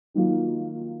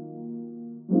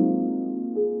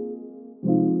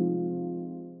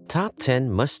Top 10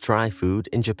 Must-Try Food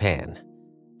in Japan.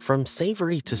 From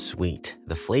savory to sweet,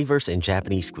 the flavors in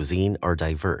Japanese cuisine are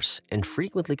diverse and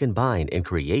frequently combined in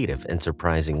creative and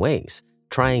surprising ways.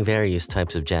 Trying various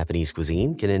types of Japanese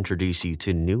cuisine can introduce you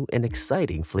to new and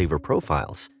exciting flavor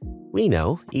profiles. We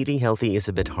know eating healthy is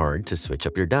a bit hard to switch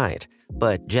up your diet,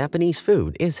 but Japanese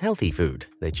food is healthy food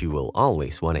that you will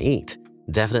always want to eat.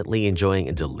 Definitely enjoying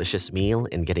a delicious meal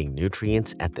and getting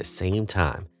nutrients at the same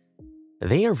time.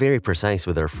 They are very precise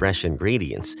with their fresh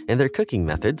ingredients and their cooking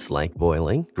methods like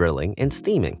boiling, grilling, and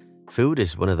steaming. Food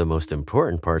is one of the most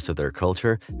important parts of their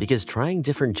culture because trying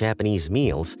different Japanese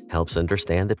meals helps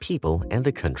understand the people and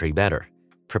the country better.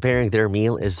 Preparing their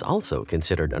meal is also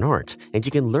considered an art, and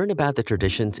you can learn about the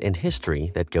traditions and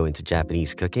history that go into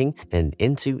Japanese cooking and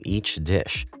into each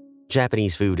dish.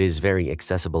 Japanese food is very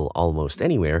accessible almost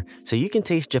anywhere, so you can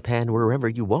taste Japan wherever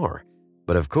you are.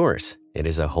 But of course, it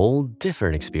is a whole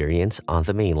different experience on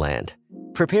the mainland.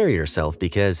 Prepare yourself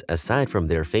because aside from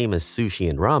their famous sushi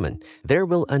and ramen, there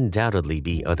will undoubtedly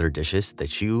be other dishes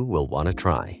that you will want to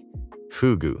try.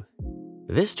 Fugu.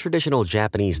 This traditional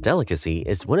Japanese delicacy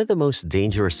is one of the most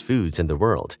dangerous foods in the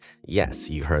world. Yes,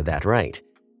 you heard that right.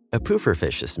 A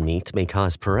pufferfish's meat may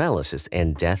cause paralysis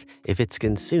and death if it's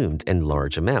consumed in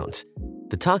large amounts.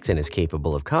 The toxin is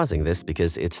capable of causing this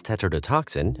because its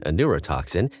tetrodotoxin, a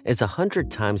neurotoxin, is 100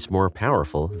 times more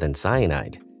powerful than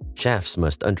cyanide. Chefs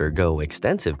must undergo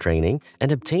extensive training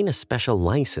and obtain a special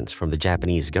license from the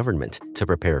Japanese government to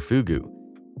prepare fugu.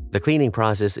 The cleaning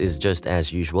process is just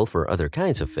as usual for other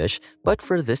kinds of fish, but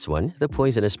for this one, the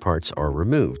poisonous parts are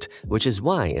removed, which is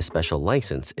why a special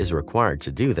license is required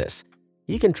to do this.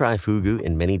 You can try fugu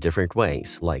in many different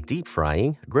ways, like deep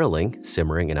frying, grilling,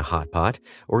 simmering in a hot pot,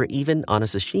 or even on a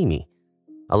sashimi.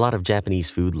 A lot of Japanese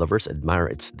food lovers admire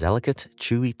its delicate,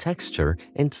 chewy texture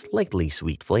and slightly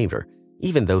sweet flavor.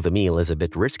 Even though the meal is a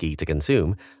bit risky to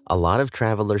consume, a lot of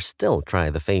travelers still try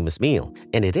the famous meal,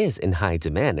 and it is in high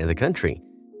demand in the country.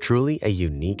 Truly a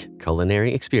unique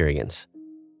culinary experience.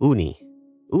 Uni.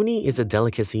 Uni is a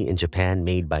delicacy in Japan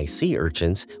made by sea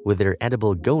urchins with their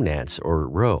edible gonads or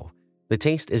roe. The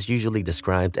taste is usually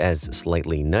described as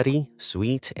slightly nutty,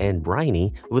 sweet, and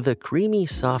briny with a creamy,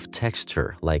 soft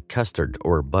texture like custard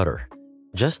or butter.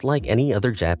 Just like any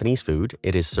other Japanese food,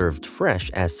 it is served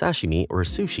fresh as sashimi or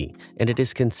sushi, and it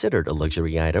is considered a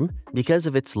luxury item because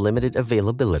of its limited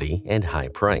availability and high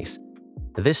price.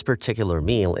 This particular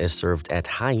meal is served at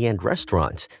high-end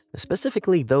restaurants,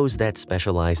 specifically those that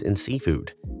specialize in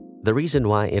seafood. The reason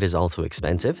why it is also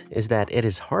expensive is that it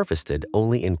is harvested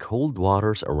only in cold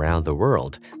waters around the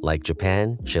world, like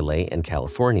Japan, Chile, and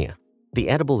California. The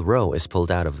edible roe is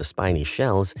pulled out of the spiny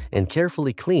shells and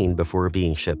carefully cleaned before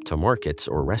being shipped to markets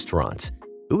or restaurants.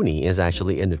 Uni is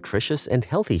actually a nutritious and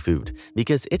healthy food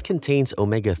because it contains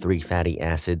omega-3 fatty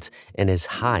acids and is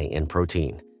high in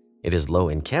protein. It is low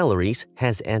in calories,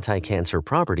 has anti-cancer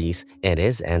properties, and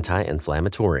is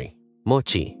anti-inflammatory.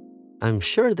 Mochi. I'm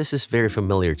sure this is very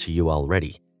familiar to you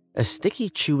already. A sticky,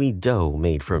 chewy dough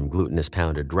made from glutinous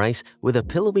pounded rice with a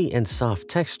pillowy and soft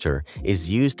texture is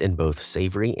used in both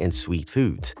savory and sweet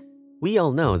foods. We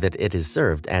all know that it is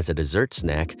served as a dessert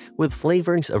snack with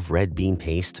flavorings of red bean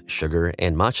paste, sugar,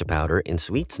 and matcha powder in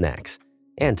sweet snacks.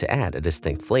 And to add a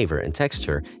distinct flavor and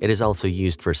texture, it is also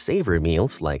used for savory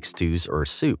meals like stews or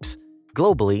soups.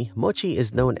 Globally, mochi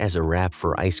is known as a wrap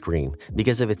for ice cream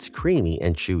because of its creamy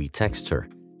and chewy texture.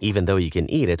 Even though you can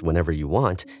eat it whenever you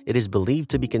want, it is believed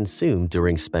to be consumed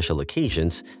during special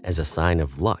occasions as a sign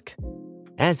of luck.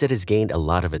 As it has gained a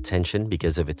lot of attention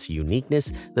because of its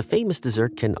uniqueness, the famous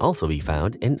dessert can also be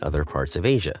found in other parts of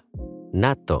Asia.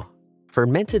 Natto.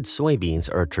 Fermented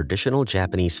soybeans are a traditional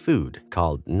Japanese food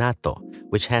called natto,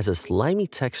 which has a slimy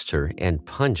texture and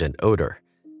pungent odor.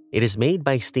 It is made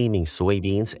by steaming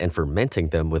soybeans and fermenting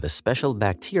them with a special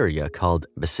bacteria called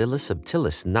Bacillus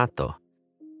subtilis natto.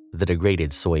 The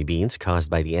degraded soybeans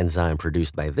caused by the enzyme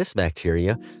produced by this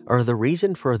bacteria are the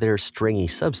reason for their stringy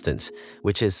substance,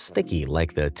 which is sticky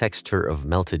like the texture of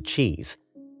melted cheese.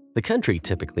 The country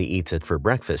typically eats it for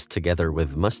breakfast together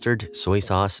with mustard, soy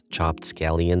sauce, chopped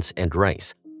scallions, and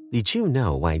rice. Did you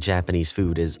know why Japanese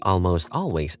food is almost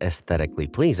always aesthetically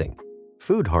pleasing?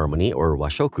 Food harmony, or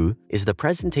washoku, is the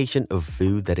presentation of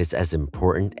food that is as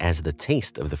important as the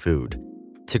taste of the food.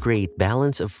 To create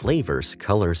balance of flavors,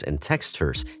 colors, and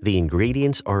textures, the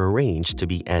ingredients are arranged to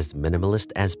be as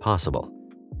minimalist as possible.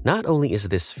 Not only is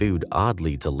this food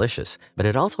oddly delicious, but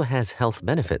it also has health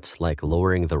benefits like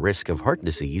lowering the risk of heart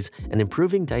disease and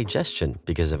improving digestion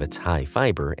because of its high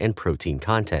fiber and protein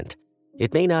content.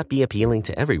 It may not be appealing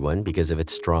to everyone because of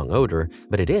its strong odor,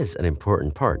 but it is an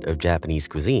important part of Japanese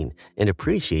cuisine and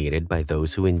appreciated by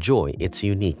those who enjoy its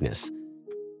uniqueness.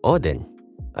 Oden,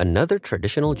 another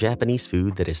traditional Japanese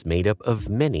food that is made up of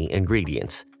many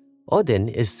ingredients. Oden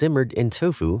is simmered in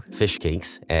tofu, fish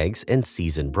cakes, eggs, and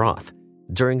seasoned broth.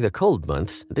 During the cold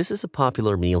months, this is a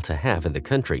popular meal to have in the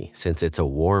country since it's a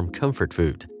warm comfort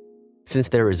food. Since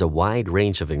there is a wide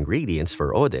range of ingredients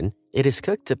for oden, it is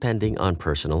cooked depending on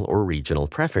personal or regional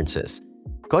preferences.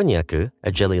 Konnyaku,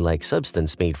 a jelly-like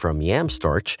substance made from yam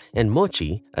starch, and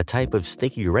mochi, a type of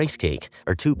sticky rice cake,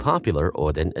 are two popular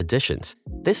oden additions.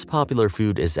 This popular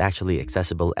food is actually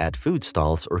accessible at food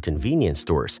stalls or convenience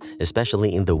stores,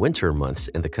 especially in the winter months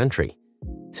in the country.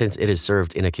 Since it is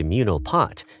served in a communal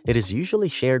pot, it is usually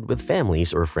shared with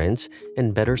families or friends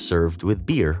and better served with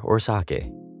beer or sake.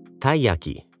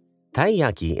 Taiyaki.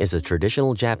 Taiyaki is a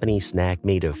traditional Japanese snack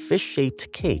made of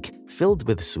fish-shaped cake filled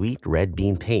with sweet red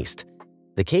bean paste.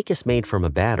 The cake is made from a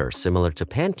batter similar to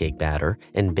pancake batter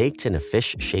and baked in a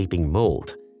fish-shaping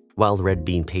mold. While red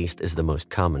bean paste is the most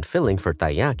common filling for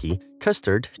taiyaki,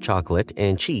 custard, chocolate,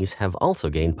 and cheese have also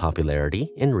gained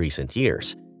popularity in recent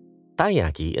years.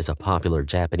 Taiyaki is a popular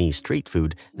Japanese street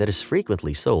food that is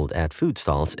frequently sold at food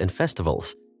stalls and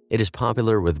festivals. It is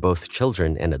popular with both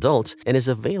children and adults and is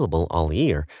available all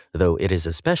year, though it is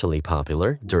especially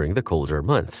popular during the colder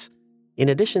months. In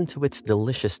addition to its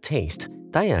delicious taste,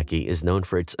 taiyaki is known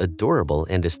for its adorable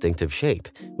and distinctive shape,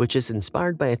 which is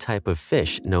inspired by a type of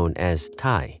fish known as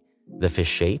tai. The fish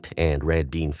shape and red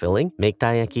bean filling make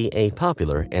taiyaki a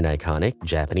popular and iconic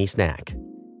Japanese snack.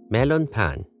 Melon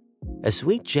pan. A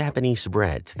sweet Japanese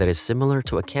bread that is similar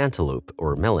to a cantaloupe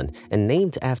or melon and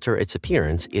named after its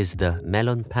appearance is the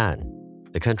melon pan.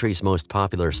 The country's most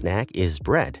popular snack is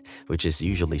bread, which is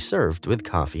usually served with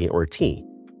coffee or tea.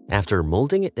 After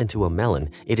molding it into a melon,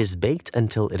 it is baked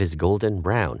until it is golden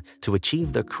brown to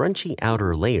achieve the crunchy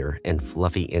outer layer and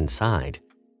fluffy inside.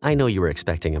 I know you were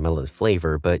expecting a melon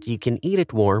flavor, but you can eat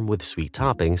it warm with sweet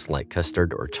toppings like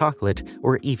custard or chocolate,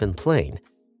 or even plain.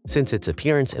 Since its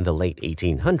appearance in the late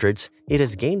 1800s, it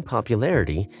has gained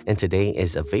popularity and today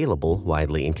is available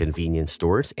widely in convenience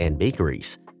stores and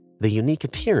bakeries. The unique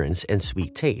appearance and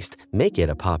sweet taste make it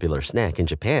a popular snack in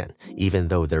Japan, even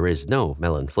though there is no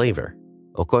melon flavor.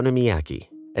 Okonomiyaki,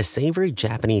 a savory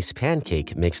Japanese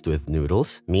pancake mixed with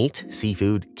noodles, meat,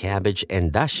 seafood, cabbage,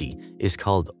 and dashi, is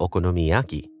called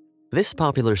okonomiyaki. This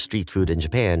popular street food in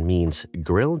Japan means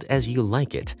grilled as you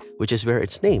like it, which is where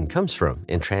its name comes from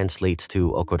and translates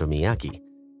to okonomiyaki.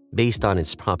 Based on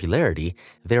its popularity,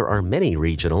 there are many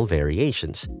regional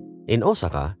variations. In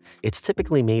Osaka, it's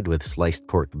typically made with sliced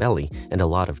pork belly and a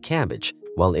lot of cabbage,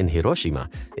 while in Hiroshima,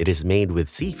 it is made with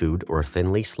seafood or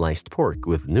thinly sliced pork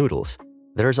with noodles.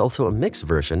 There is also a mixed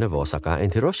version of Osaka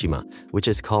and Hiroshima, which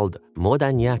is called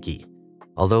modanyaki.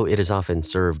 Although it is often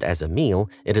served as a meal,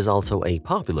 it is also a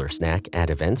popular snack at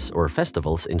events or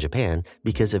festivals in Japan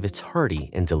because of its hearty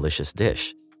and delicious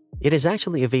dish. It is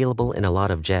actually available in a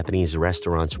lot of Japanese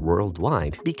restaurants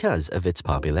worldwide because of its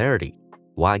popularity.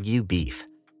 Wagyu beef.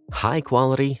 High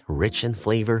quality, rich in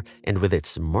flavor, and with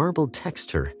its marbled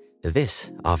texture, this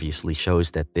obviously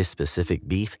shows that this specific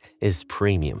beef is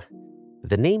premium.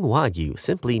 The name Wagyu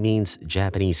simply means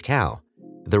Japanese cow.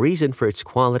 The reason for its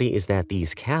quality is that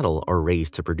these cattle are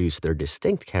raised to produce their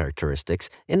distinct characteristics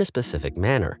in a specific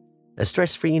manner. A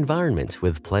stress-free environment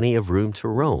with plenty of room to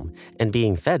roam, and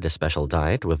being fed a special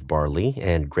diet with barley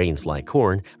and grains like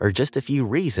corn are just a few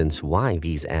reasons why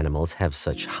these animals have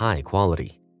such high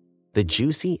quality. The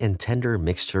juicy and tender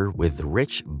mixture with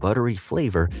rich, buttery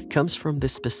flavor comes from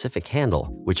this specific handle,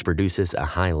 which produces a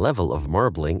high level of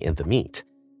marbling in the meat.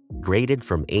 Graded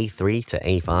from A3 to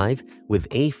A5, with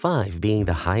A5 being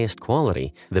the highest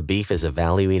quality, the beef is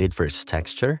evaluated for its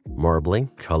texture, marbling,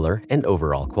 color, and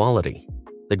overall quality.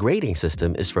 The grading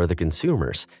system is for the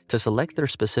consumers to select their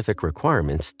specific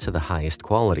requirements to the highest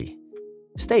quality.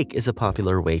 Steak is a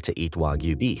popular way to eat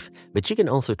Wagyu beef, but you can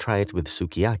also try it with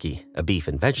sukiyaki, a beef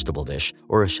and vegetable dish,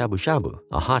 or a shabu shabu,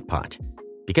 a hot pot.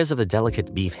 Because of the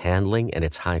delicate beef handling and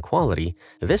its high quality,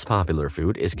 this popular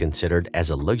food is considered as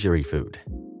a luxury food.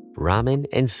 Ramen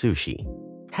and sushi.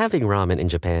 Having ramen in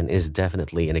Japan is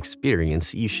definitely an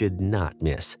experience you should not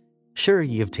miss. Sure,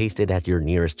 you've tasted at your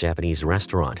nearest Japanese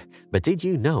restaurant, but did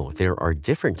you know there are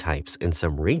different types in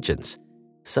some regions?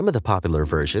 Some of the popular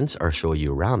versions are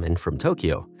shoyu ramen from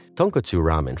Tokyo, tonkotsu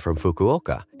ramen from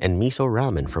Fukuoka, and miso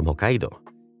ramen from Hokkaido.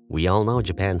 We all know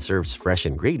Japan serves fresh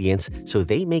ingredients, so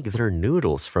they make their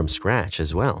noodles from scratch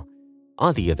as well.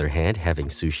 On the other hand, having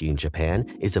sushi in Japan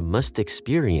is a must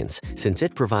experience since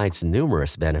it provides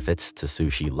numerous benefits to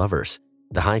sushi lovers.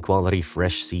 The high-quality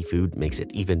fresh seafood makes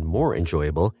it even more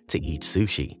enjoyable to eat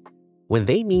sushi. When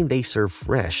they mean they serve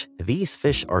fresh, these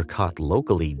fish are caught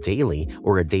locally daily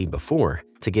or a day before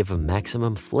to give a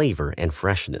maximum flavor and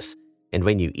freshness. And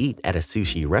when you eat at a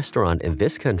sushi restaurant in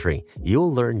this country,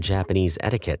 you'll learn Japanese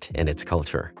etiquette and its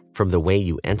culture. From the way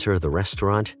you enter the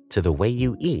restaurant to the way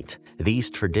you eat, these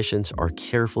traditions are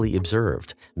carefully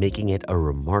observed, making it a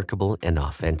remarkable and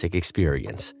authentic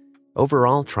experience.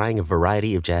 Overall, trying a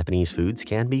variety of Japanese foods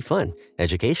can be fun,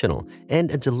 educational,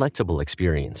 and a delectable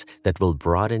experience that will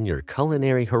broaden your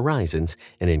culinary horizons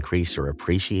and increase your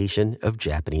appreciation of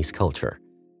Japanese culture.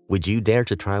 Would you dare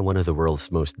to try one of the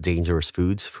world's most dangerous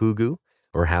foods, fugu?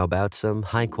 Or how about some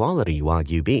high-quality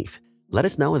Wagyu beef? Let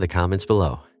us know in the comments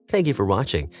below. Thank you for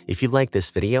watching. If you like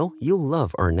this video, you'll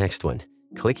love our next one.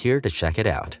 Click here to check it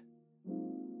out.